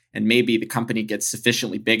follow, and maybe the company gets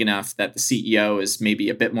sufficiently big enough that the CEO is maybe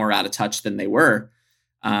a bit more out of touch than they were.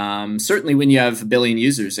 Certainly when you have 1 billion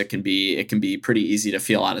users, it can be pretty easy to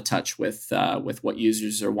feel out of touch with what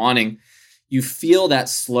users are wanting. You feel that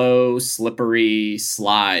slow, slippery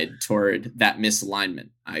slide toward that misalignment,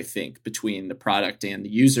 I think, between the product and the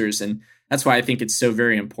users. And that's why I think it's so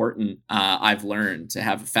very important, I've learned, to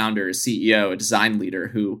have a founder, a CEO, a design leader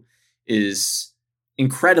who is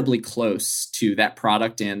incredibly close to that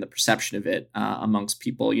product and the perception of it amongst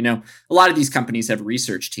people. A lot of these companies have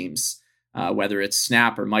research teams, whether it's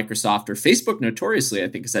Snap or Microsoft or Facebook, notoriously, I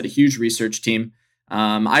think, has had a huge research team.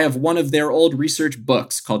 I have one of their old research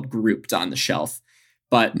books called Grouped on the shelf,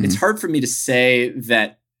 but it's hard for me to say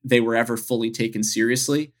that they were ever fully taken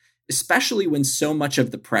seriously, especially when so much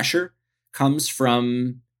of the pressure comes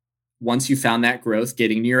from, once you found that growth,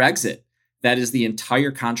 getting to your exit. That is the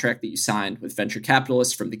entire contract that you signed with venture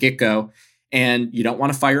capitalists from the get-go, and you don't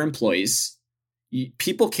want to fire employees.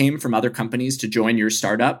 People came from other companies to join your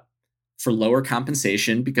startup for lower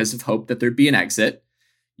compensation because of hope that thered be an exit.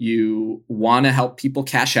 You want to help people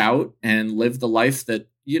cash out and live the life that,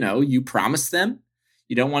 you promised them.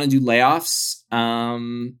 You don't want to do layoffs.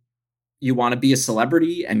 You want to be a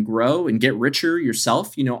celebrity and grow and get richer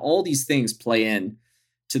yourself. All these things play in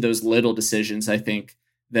to those little decisions, I think,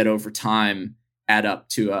 that over time add up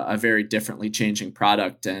to a very differently changing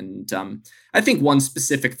product. And I think one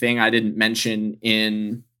specific thing I didn't mention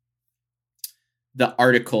in the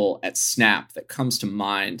article at Snap that comes to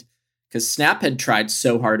mind, because Snap had tried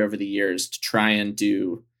so hard over the years to try and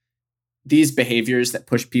do these behaviors that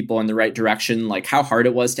push people in the right direction, like how hard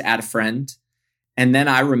it was to add a friend. And then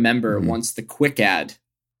I remember once the quick add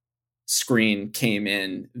screen came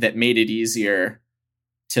in that made it easier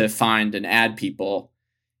to find and add people.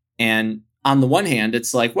 And on the one hand,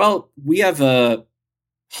 it's like, well, we have a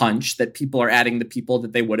hunch that people are adding the people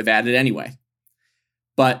that they would have added anyway.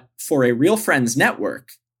 But for a real friends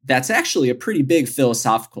network, that's actually a pretty big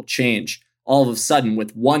philosophical change. All of a sudden,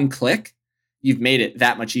 with one click, you've made it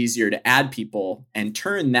that much easier to add people and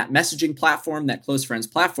turn that messaging platform, that close friends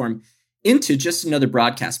platform, into just another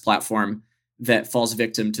broadcast platform that falls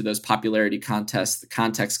victim to those popularity contests, the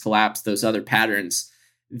context collapse, those other patterns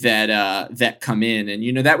that come in.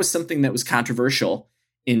 And, that was something that was controversial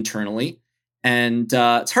internally. And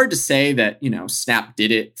it's hard to say that, Snap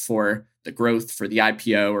did it for the growth, for the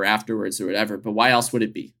IPO or afterwards or whatever, but why else would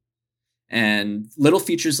it be? And little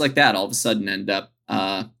features like that all of a sudden end up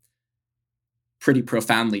pretty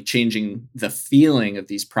profoundly changing the feeling of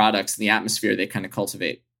these products and the atmosphere they kind of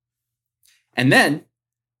cultivate. And then,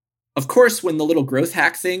 of course, when the little growth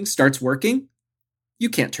hack thing starts working, you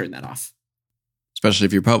can't turn that off. Especially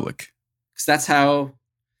if you're public. Because that's how,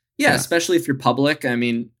 especially if you're public. I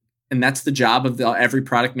mean, and that's the job of every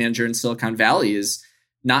product manager in Silicon Valley, is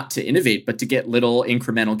not to innovate, but to get little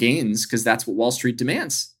incremental gains, because that's what Wall Street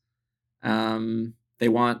demands. They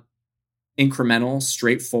want incremental,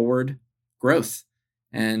 straightforward growth.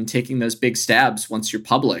 And taking those big stabs once you're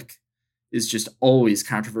public is just always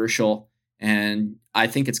controversial. And I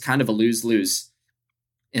think it's kind of a lose-lose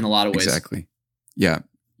in a lot of ways. Exactly. Yeah.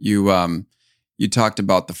 You talked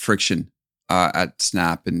about the friction at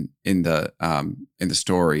Snap and in the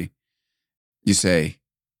story. You say,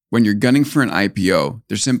 when you're gunning for an IPO,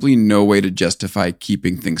 there's simply no way to justify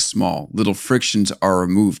keeping things small. Little frictions are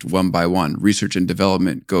removed one by one. Research and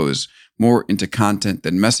development goes more into content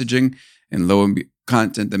than messaging, and lo and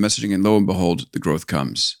behold, the growth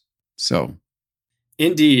comes. So,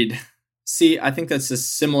 indeed. See, I think that's a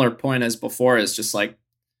similar point as before. Is just like,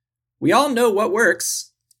 we all know what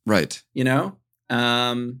works, right?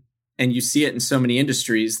 And you see it in so many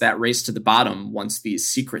industries, that race to the bottom once these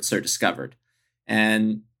secrets are discovered.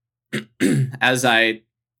 And as I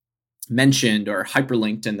mentioned or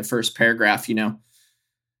hyperlinked in the first paragraph,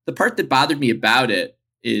 the part that bothered me about it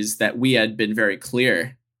is that we had been very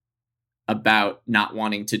clear about not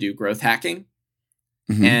wanting to do growth hacking.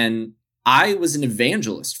 Mm-hmm. And I was an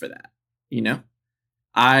evangelist for that.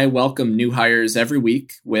 I welcome new hires every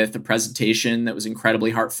week with a presentation that was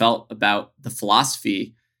incredibly heartfelt about the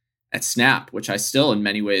philosophy at Snap, which I still in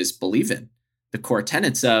many ways believe in, the core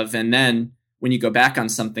tenets of. And then when you go back on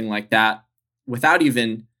something like that without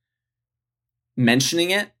even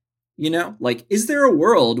mentioning it, is there a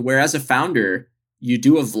world where as a founder, you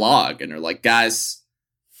do a vlog and are like, guys,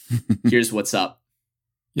 here's what's up.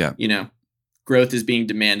 Yeah. Growth is being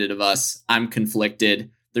demanded of us. I'm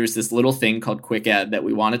conflicted. There's this little thing called Quick Add that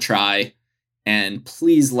we want to try. And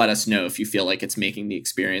please let us know if you feel like it's making the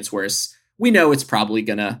experience worse. We know it's probably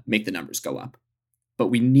going to make the numbers go up, but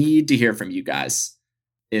we need to hear from you guys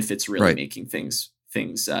if it's really making things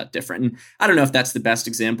different. And I don't know if that's the best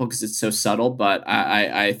example because it's so subtle, but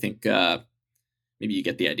I think maybe you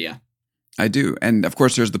get the idea. I do. And of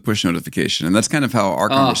course, there's the push notification. And that's kind of how our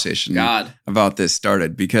conversation about this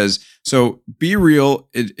started. Because so Be Real,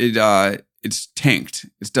 it's tanked.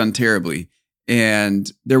 It's done terribly.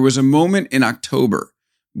 And there was a moment in October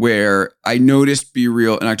where I noticed Be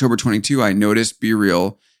Real, in October 22, I noticed Be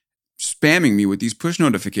Real spamming me with these push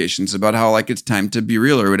notifications about how it's time to be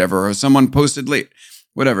real or whatever, or someone posted late,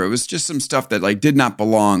 whatever. It was just some stuff that did not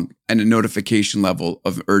belong at a notification level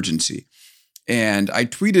of urgency. And I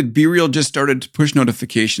tweeted, Be Real just started to push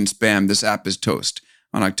notification spam. This app is toast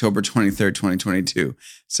on October 23rd, 2022.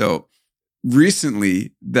 So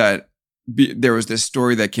recently there was this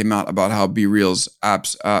story that came out about how Be Real's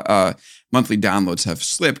apps monthly downloads have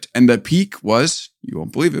slipped. And the peak was, you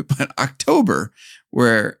won't believe it, but October,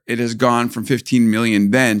 where it has gone from 15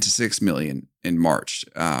 million then to 6 million in March,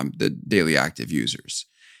 the daily active users.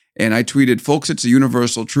 And I tweeted, folks, it's a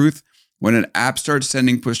universal truth. When an app starts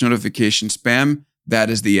sending push notification spam,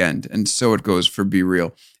 that is the end. And so it goes for Be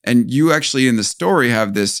Real. And you actually in the story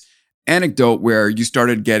have this anecdote where you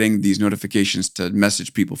started getting these notifications to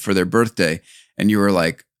message people for their birthday. And you were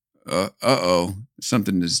like, uh-oh,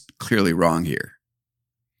 something is clearly wrong here.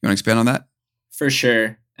 You want to expand on that? For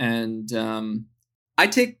sure. And I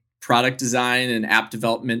take product design and app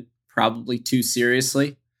development probably too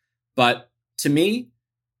seriously. But to me,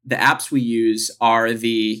 the apps we use are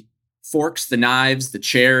the forks, the knives, the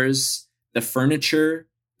chairs, the furniture,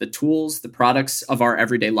 the tools, the products of our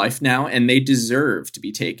everyday life now, and they deserve to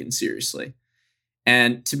be taken seriously.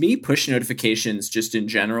 And to me, push notifications just in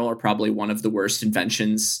general are probably one of the worst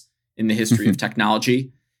inventions in the history of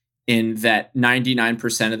technology, in that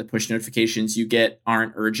 99% of the push notifications you get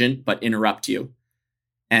aren't urgent, but interrupt you.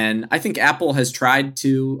 And I think Apple has tried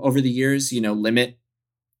to, over the years, limit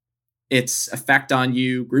its effect on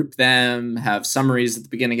you, group them, have summaries at the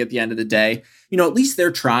beginning, at the end of the day. At least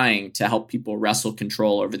they're trying to help people wrestle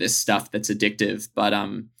control over this stuff that's addictive. But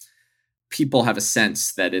people have a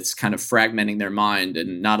sense that it's kind of fragmenting their mind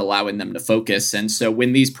and not allowing them to focus. And so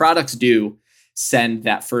when these products do send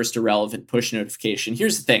that first irrelevant push notification,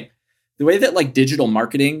 here's the thing. The way that digital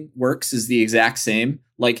marketing works is the exact same.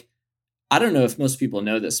 I don't know if most people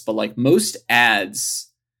know this, but most ads,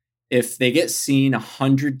 if they get seen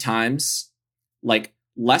 100 times, like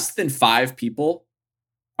less than 5 people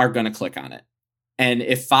are going to click on it. And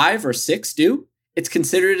if 5 or 6 do, it's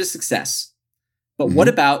considered a success. But what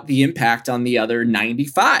about the impact on the other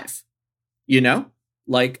 95? You know,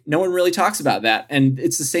 like no one really talks about that. And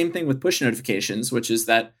it's the same thing with push notifications, which is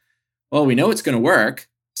that, well, we know it's going to work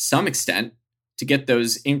to some extent to get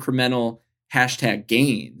those incremental hashtag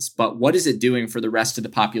gains, but what is it doing for the rest of the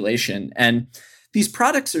population? And these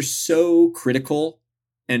products are so critical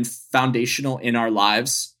and foundational in our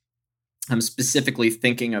lives. I'm specifically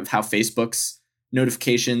thinking of how Facebook's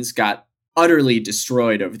notifications got utterly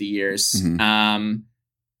destroyed over the years.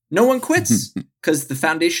 No one quits because the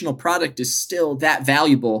foundational product is still that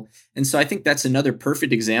valuable. And so I think that's another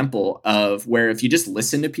perfect example of where if you just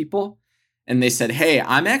listen to people and they said, hey,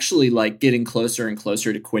 I'm actually like getting closer and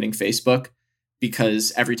closer to quitting Facebook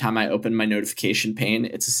because every time I open my notification pane,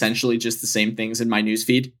 it's essentially just the same things in my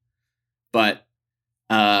newsfeed, but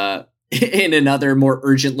in another more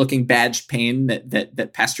urgent looking badged pane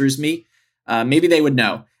that pesters me. Maybe they would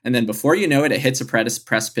know. And then before you know it, it hits a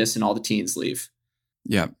precipice and all the teens leave.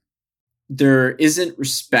 Yeah. There isn't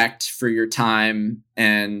respect for your time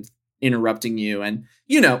and interrupting you. And,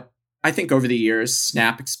 you know, I think over the years,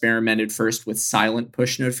 Snap experimented first with silent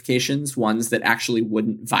push notifications, ones that actually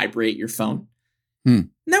wouldn't vibrate your phone.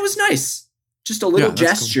 And that was nice. Just a little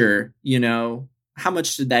gesture, cool. You know, how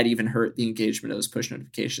much did that even hurt the engagement of those push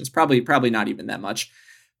notifications? Probably not even that much.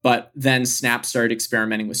 But then Snap started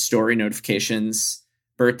experimenting with story notifications,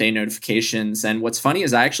 birthday notifications. And what's funny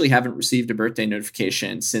is I actually haven't received a birthday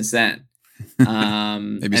notification since then. Maybe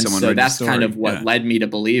and someone so that's kind of what led me to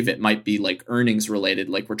believe it might be like earnings related,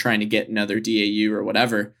 like we're trying to get another DAU or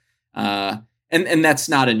whatever. And that's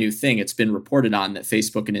not a new thing. It's been reported on that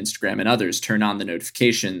Facebook and Instagram and others turn on the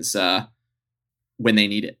notifications when they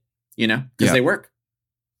need it, you know, because they work.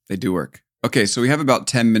 They do work. Okay, so we have about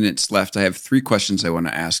 10 minutes left. I have 3 questions I want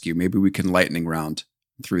to ask you. Maybe we can lightning round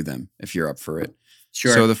through them if you're up for it.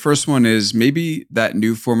 Sure. So the first one is maybe that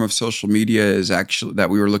new form of social media is actually that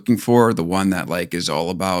we were looking for, the one that like is all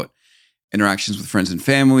about interactions with friends and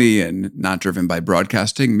family and not driven by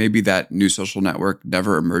broadcasting. Maybe that new social network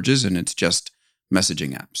never emerges and it's just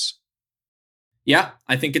messaging apps. Yeah,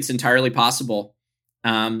 I think it's entirely possible.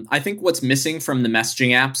 I think what's missing from the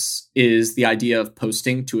messaging apps is the idea of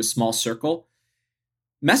posting to a small circle.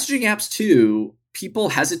 Messaging apps too, people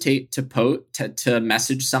hesitate to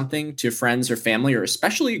message something to friends or family or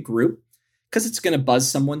especially a group because it's going to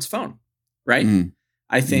buzz someone's phone, right?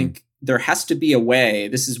 I think there has to be a way.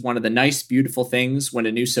 This is one of the nice, beautiful things when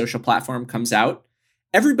a new social platform comes out.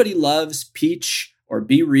 Everybody loves Peach or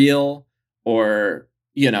Be Real or,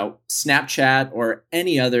 you know, Snapchat or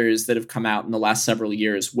any others that have come out in the last several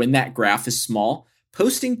years. When that graph is small,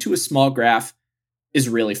 posting to a small graph is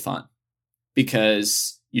really fun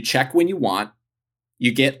because you check when you want.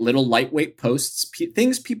 You get little lightweight posts,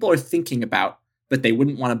 things people are thinking about, but they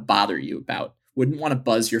wouldn't want to bother you about, wouldn't want to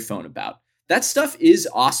buzz your phone about. That stuff is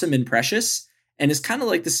awesome and precious and is kind of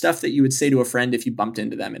like the stuff that you would say to a friend if you bumped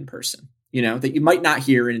into them in person, you know, that you might not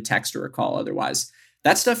hear in a text or a call otherwise.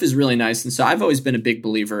 That stuff is really nice. And so I've always been a big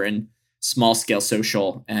believer in small scale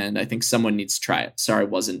social, and I think someone needs to try it. Sorry,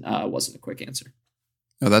 wasn't a quick answer.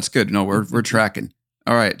 Oh, that's good. No, we're tracking.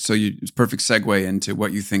 All right. So it's perfect segue into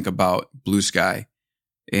what you think about Blue Sky.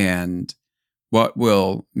 And what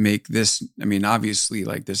will make this, I mean, obviously,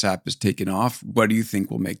 like this app is taken off. What do you think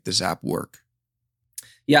will make this app work?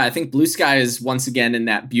 Yeah, I think Blue Sky is once again in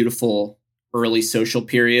that beautiful early social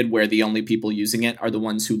period where the only people using it are the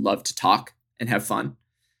ones who love to talk and have fun.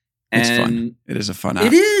 It's fun. It is a fun app.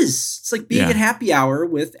 It is. It's like being at happy hour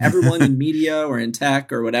with everyone in media or in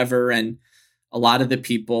tech or whatever. And a lot of the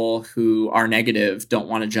people who are negative don't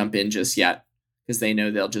want to jump in just yet because they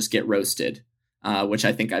know they'll just get roasted. Which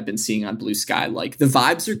I think I've been seeing on Blue Sky. Like the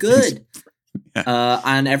vibes are good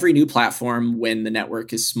on every new platform when the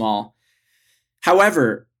network is small.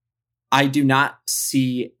 However, I do not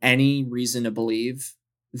see any reason to believe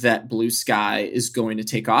that Blue Sky is going to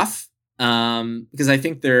take off because I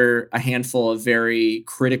think there are a handful of very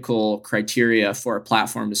critical criteria for a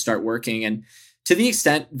platform to start working. And to the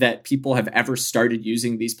extent that people have ever started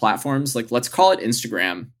using these platforms, like let's call it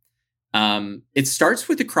Instagram, it starts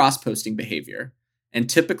with a cross-posting behavior and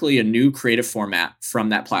typically a new creative format from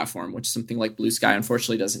that platform, which something like Blue Sky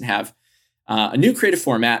unfortunately doesn't have. A new creative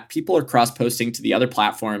format, people are cross-posting to the other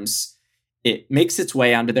platforms. It makes its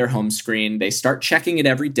way onto their home screen. They start checking it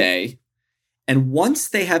every day. And once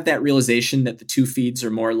they have that realization that the two feeds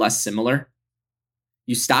are more or less similar,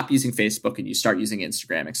 you stop using Facebook and you start using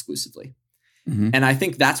Instagram exclusively. And I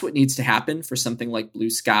think that's what needs to happen for something like Blue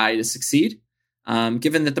Sky to succeed.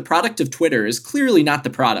 Given that the product of Twitter is clearly not the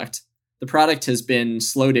product The product has been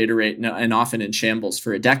slow to iterate and often in shambles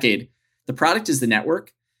for a decade. The product is the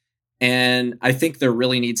network. And I think there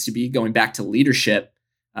really needs to be, going back to leadership,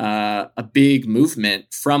 a big movement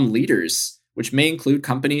from leaders, which may include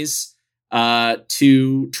companies,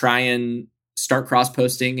 to try and start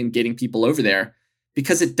cross-posting and getting people over there,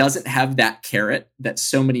 because it doesn't have that carrot that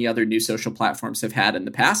so many other new social platforms have had in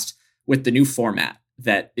the past with the new format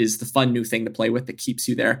that is the fun new thing to play with that keeps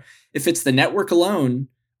you there. If it's the network alone,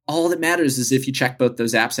 all that matters is if you check both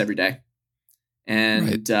those apps every day.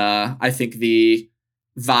 And right. I think the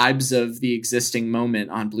vibes of the existing moment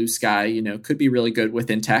on Blue Sky, could be really good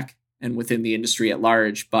within tech and within the industry at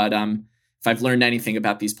large. But if I've learned anything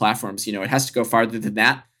about these platforms, it has to go farther than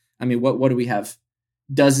that. I mean, what do we have?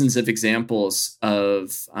 Dozens of examples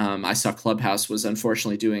of, I saw Clubhouse was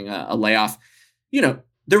unfortunately doing a layoff.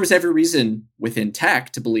 There was every reason within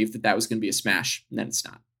tech to believe that was going to be a smash, and then it's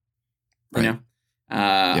not. Right.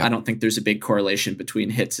 I don't think there's a big correlation between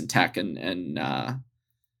hits in tech and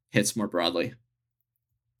hits more broadly.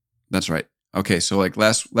 That's right. Okay, so like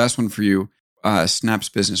last one for you, Snap's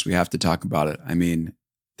business. We have to talk about it. I mean,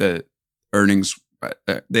 the earnings,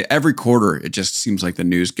 every quarter, it just seems like the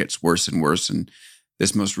news gets worse and worse. And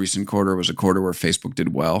this most recent quarter was a quarter where Facebook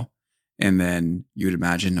did well. And then you would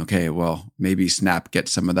imagine, okay, well, maybe Snap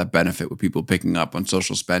gets some of that benefit with people picking up on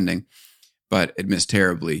social spending, but it missed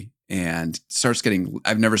terribly and starts getting,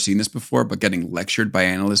 I've never seen this before, but getting lectured by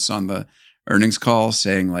analysts on the earnings call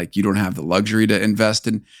saying like, you don't have the luxury to invest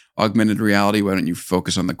in augmented reality. Why don't you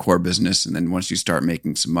focus on the core business? And then once you start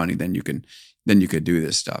making some money, then you could do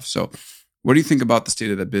this stuff. So what do you think about the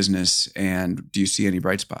state of the business, and do you see any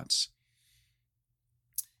bright spots?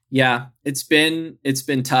 Yeah, it's been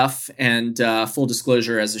tough, and full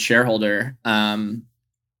disclosure as a shareholder,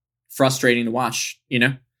 frustrating to watch.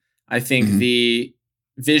 I think the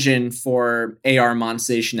vision for AR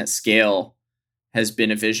monetization at scale has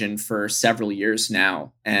been a vision for several years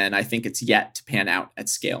now, and I think it's yet to pan out at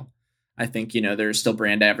scale. I think there are still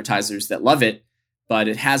brand advertisers that love it, but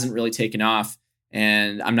it hasn't really taken off,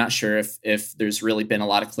 and I'm not sure if there's really been a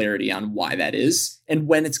lot of clarity on why that is and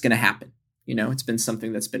when it's going to happen. It's been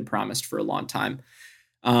something that's been promised for a long time.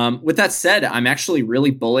 With that said, I'm actually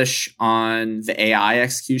really bullish on the AI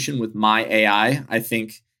execution with My AI. I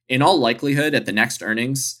think in all likelihood at the next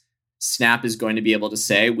earnings, Snap is going to be able to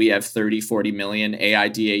say we have 30, 40 million AI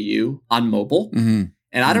DAU on mobile. Mm-hmm.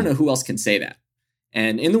 And I don't know who else can say that.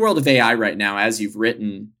 And in the world of AI right now, as you've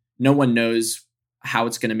written, no one knows how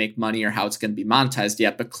it's going to make money or how it's going to be monetized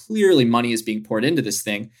yet, but clearly money is being poured into this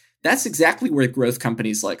thing. That's exactly where growth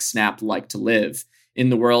companies like Snap like to live,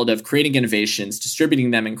 in the world of creating innovations,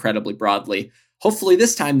 distributing them incredibly broadly. Hopefully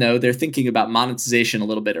this time, though, they're thinking about monetization a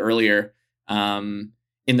little bit earlier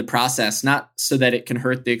in the process, not so that it can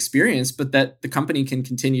hurt the experience, but that the company can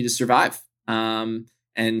continue to survive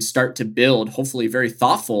and start to build, hopefully very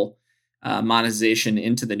thoughtful monetization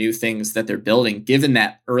into the new things that they're building, given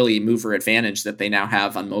that early mover advantage that they now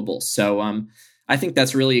have on mobile. So I think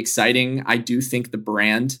that's really exciting. I do think the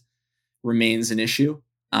brand remains an issue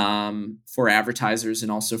for advertisers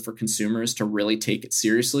and also for consumers to really take it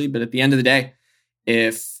seriously. But at the end of the day,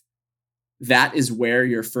 if that is where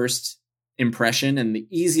your first impression and the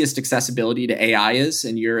easiest accessibility to AI is,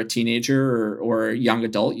 and you're a teenager or a young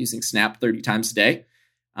adult using Snap 30 times a day,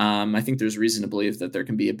 I think there's reason to believe that there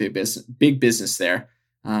can be a big business there.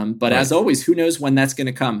 But right. As always, who knows when that's going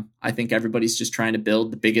to come? I think everybody's just trying to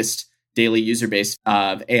build the biggest daily user base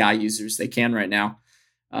of AI users they can right now.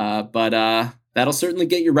 But that'll certainly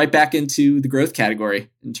get you right back into the growth category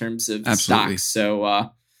in terms of Absolutely. Stocks. So I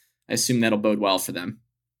assume that'll bode well for them.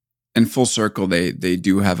 And full circle, they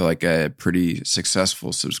do have like a pretty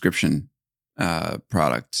successful subscription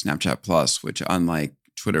product, Snapchat Plus, which unlike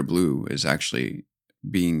Twitter Blue is actually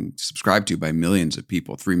being subscribed to by millions of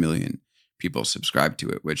people. 3 million people subscribe to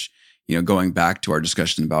it, which, going back to our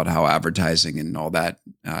discussion about how advertising and all that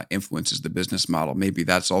influences the business model, maybe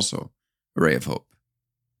that's also a ray of hope.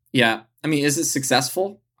 Yeah. I mean, is it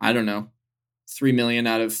successful? I don't know. 3 million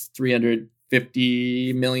out of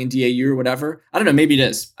 350 million DAU or whatever. I don't know. Maybe it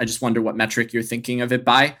is. I just wonder what metric you're thinking of it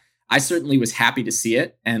by. I certainly was happy to see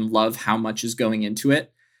it and love how much is going into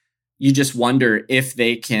it. You just wonder if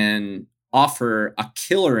they can offer a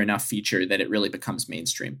killer enough feature that it really becomes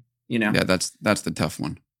mainstream, Yeah, that's the tough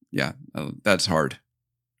one. Yeah, that's hard.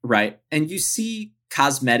 Right. And you see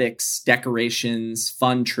cosmetics, decorations,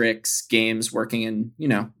 fun tricks, games working in,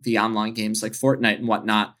 the online games like Fortnite and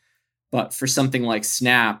whatnot. But for something like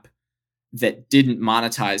Snap that didn't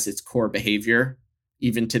monetize its core behavior,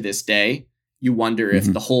 even to this day, you wonder if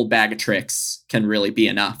the whole bag of tricks can really be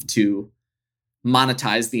enough to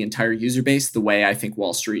monetize the entire user base the way I think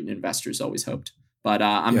Wall Street and investors always hoped. But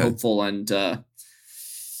I'm hopeful and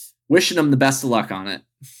wishing them the best of luck on it.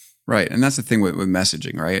 Right. And that's the thing with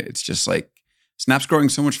messaging, right? It's just like Snap's growing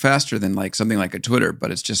so much faster than like something like a Twitter,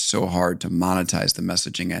 but it's just so hard to monetize the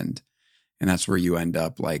messaging end. And that's where you end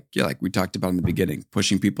up like we talked about in the beginning,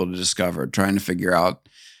 pushing people to discover, trying to figure out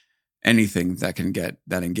anything that can get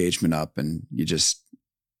that engagement up. And you just,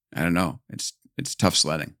 I don't know, it's tough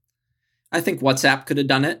sledding. I think WhatsApp could have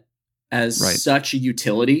done it as such a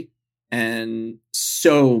utility and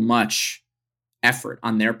so much effort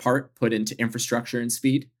on their part put into infrastructure and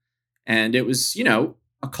speed. And it was,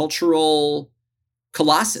 a cultural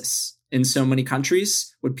colossus in so many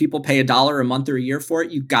countries. Would people pay $1 a month or a year for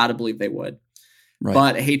it? You got to believe they would. Right.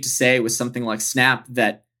 But I hate to say with something like Snap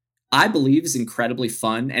that I believe is incredibly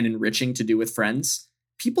fun and enriching to do with friends,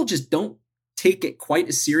 people just don't take it quite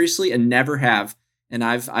as seriously and never have. And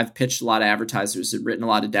I've pitched a lot of advertisers and written a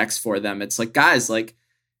lot of decks for them. It's like, guys, like,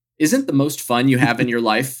 isn't the most fun you have in your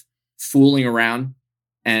life fooling around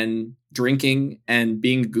and drinking and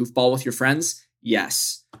being a goofball with your friends?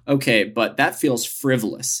 Yes. Okay, but that feels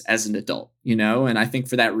frivolous as an adult, And I think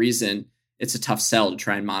for that reason, it's a tough sell to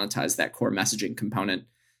try and monetize that core messaging component.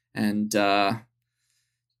 And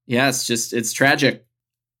it's tragic.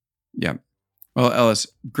 Yeah. Well, Ellis,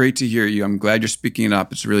 great to hear you. I'm glad you're speaking it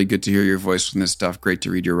up. It's really good to hear your voice on this stuff. Great to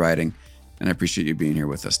read your writing. And I appreciate you being here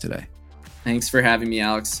with us today. Thanks for having me,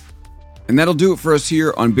 Alex. And that'll do it for us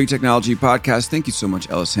here on Big Technology Podcast. Thank you so much,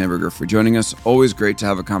 Ellis Hamburger, for joining us. Always great to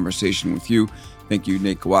have a conversation with you. Thank you,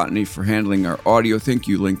 Nate Kawatney, for handling our audio. Thank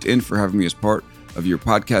you, LinkedIn, for having me as part of your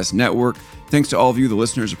podcast network. Thanks to all of you, the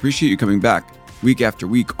listeners. Appreciate you coming back week after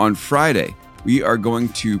week. On Friday, we are going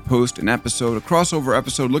to post an episode, a crossover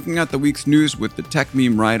episode, looking at the week's news with the Tech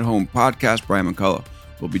Meme Ride Home podcast. Brian McCullough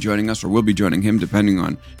will be joining us, or we'll be joining him, depending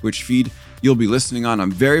on which feed you'll be listening on.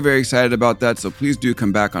 I'm very, very excited about that, so please do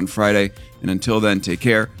come back on Friday. And until then, take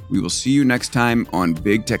care. We will see you next time on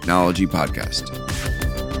Big Technology Podcast.